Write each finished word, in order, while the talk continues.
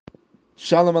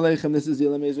Shalom Aleichem, this is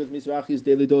Elan Mazer with Mizrachi's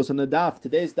Daily Dose on the Daf.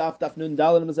 Today's Daf Nun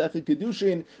Daled Mizrachi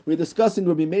Kiddushin. We're discussing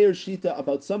Rabbi Meir's Shita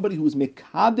about somebody who is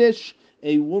Mekadesh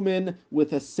a woman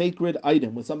with a sacred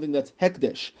item, with something that's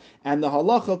hekdesh. And the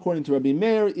halacha, according to Rabbi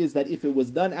Meir, is that if it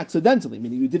was done accidentally,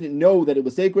 meaning you didn't know that it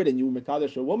was sacred and you were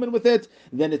Mekadesh a woman with it,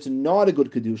 then it's not a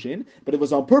good Kiddushin. But if it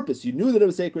was on purpose, you knew that it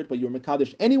was sacred, but you were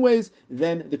Mekadesh anyways,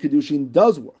 then the Kiddushin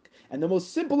does work. And the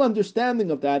most simple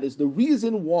understanding of that is the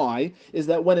reason why is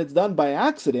that when it's done by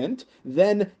accident,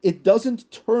 then it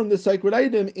doesn't turn the sacred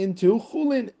item into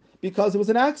chulin because it was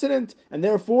an accident, and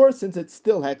therefore, since it's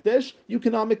still hekdesh, you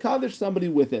cannot mekadesh somebody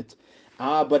with it.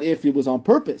 But if it was on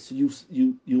purpose, you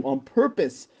on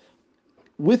purpose,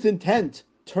 with intent,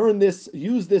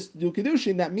 use this to do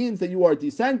kiddushin, that means that you are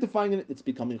desanctifying it, it's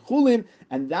becoming chulin,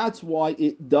 and that's why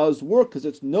it does work, because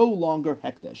it's no longer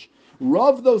hekdesh.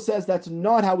 Rav, though, says that's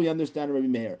not how we understand Rabbi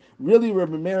Meir. Really,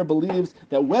 Rabbi Meir believes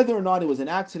that whether or not it was an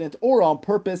accident or on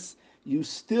purpose, it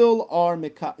still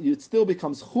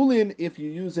becomes chulin if you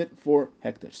use it for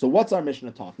hekdesh. So what's our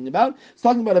Mishnah talking about? It's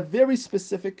talking about a very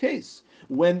specific case.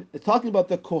 When it's talking about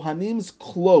the Kohanim's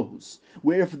clothes,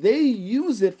 where if they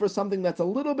use it for something that's a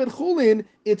little bit chulin,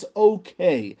 it's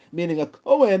okay. Meaning a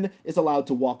Kohen is allowed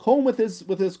to walk home with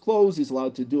his clothes, he's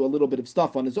allowed to do a little bit of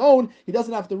stuff on his own, he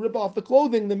doesn't have to rip off the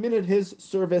clothing the minute his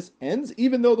service ends,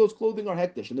 even though those clothing are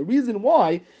hekdesh. And the reason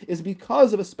why is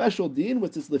because of a special deen,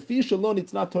 which is lefi shalon,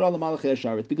 it's not Torah l'malachei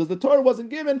hasharet, because the Torah wasn't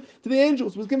given to the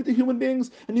angels, it was given to human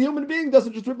beings, and the human being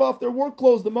doesn't just rip off their work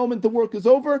clothes the moment the work is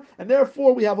over, and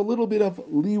therefore we have a little bit of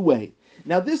leeway.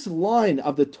 Now, this line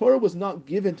of the Torah was not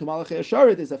given to Malachei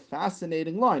Hasharet is a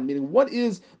fascinating line, meaning what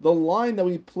is the line that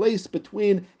we place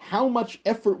between how much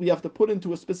effort we have to put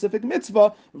into a specific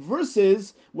mitzvah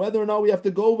versus whether or not we have to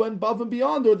go above and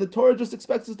beyond, or the Torah just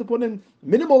expects us to put in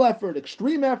minimal effort,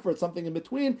 extreme effort, something in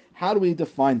between. How do we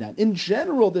define that? In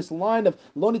general, this line of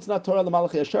Lo Nitznat Torah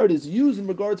L'Malachei Hasharet is used in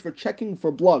regards for checking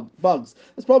for bugs.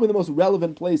 That's probably the most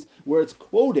relevant place where it's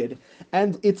quoted,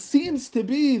 and it seems to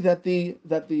be that the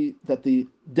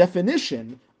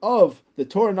definition of the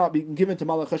Torah not being given to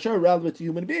Malach Hasher relevant to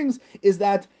human beings is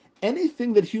that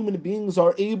anything that human beings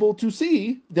are able to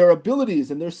see, their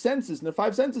abilities and their senses and their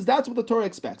five senses, that's what the Torah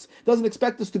expects. It doesn't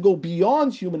expect us to go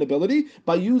beyond human ability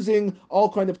by using all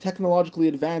kind of technologically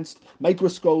advanced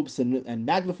microscopes and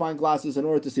magnifying glasses in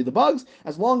order to see the bugs.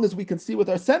 As long as we can see with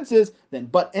our senses, then,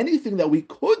 but anything that we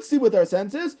could see with our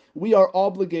senses, we are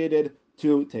obligated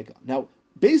to take on. Now,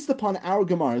 based upon our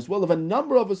Gemara, as well as a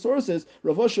number of sources,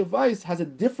 Rav Osher Weiss has a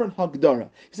different Hagdara.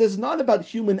 He says it's not about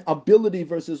human ability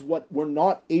versus what we're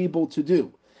not able to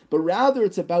do, but rather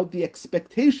it's about the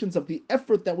expectations of the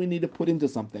effort that we need to put into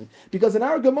something. Because in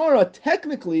our Gemara,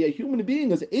 technically, a human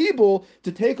being is able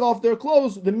to take off their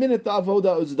clothes the minute the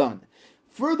avoda is done.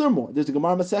 Furthermore, there's a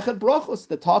Gemara Masechet Brachos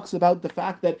that talks about the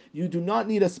fact that you do not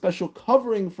need a special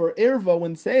covering for erva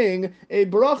when saying a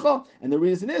bracha, and the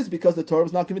reason is because the Torah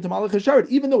was not given to Malach Hasharet,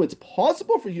 even though it's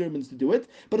possible for humans to do it,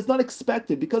 but it's not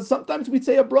expected, because sometimes we'd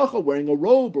say a bracha wearing a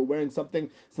robe or wearing something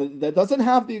that doesn't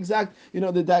have the exact,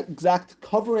 the exact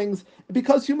coverings,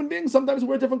 because human beings sometimes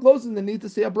wear different clothes and they need to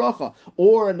say a bracha.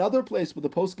 Or another place where the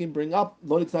poskim bring up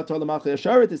Lo Nitznat Torah L'Malachei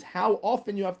Hasharet is how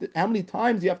many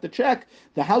times you have to check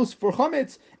the house for chametz.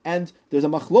 And there's a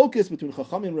machlokis between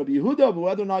Chachamim and Rabbi Yehuda, but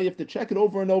whether or not you have to check it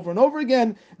over and over and over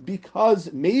again,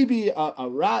 because maybe a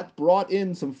rat brought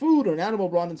in some food, or an animal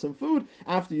brought in some food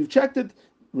after you've checked it.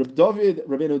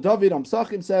 Rabbeinu David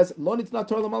Amsachim says, Lo Nitznat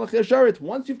Torah L'Malachei Hasharet.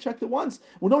 Once you've checked it once,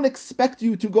 we don't expect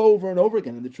you to go over and over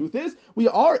again. And the truth is, we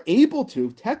are able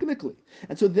to, technically.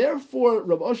 And so therefore,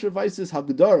 Rav Osher Weiss's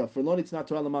Hagdara for Lo Nitznat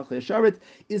Torah L'Malachei Hasharet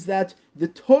is that the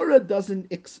Torah doesn't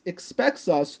expects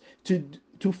us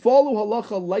to follow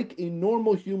halacha like a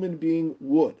normal human being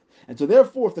would. And so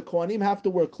therefore, if the Kohanim have to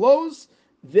wear clothes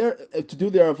to do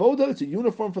their avoda, it's a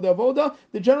uniform for their avoda,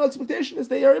 the general expectation is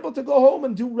they are able to go home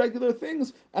and do regular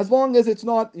things, as long as it's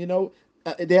not,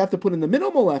 they have to put in the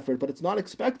minimal effort, but it's not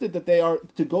expected that they are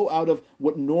to go out of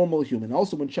what normal human.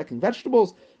 Also, when checking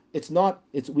vegetables,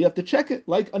 we have to check it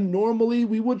like normally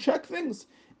we would check things,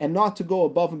 and not to go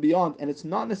above and beyond. And it's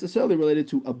not necessarily related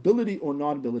to ability or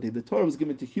non-ability. The Torah was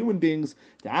given to human beings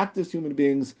to act as human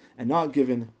beings and not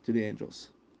given to the angels.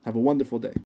 Have a wonderful day.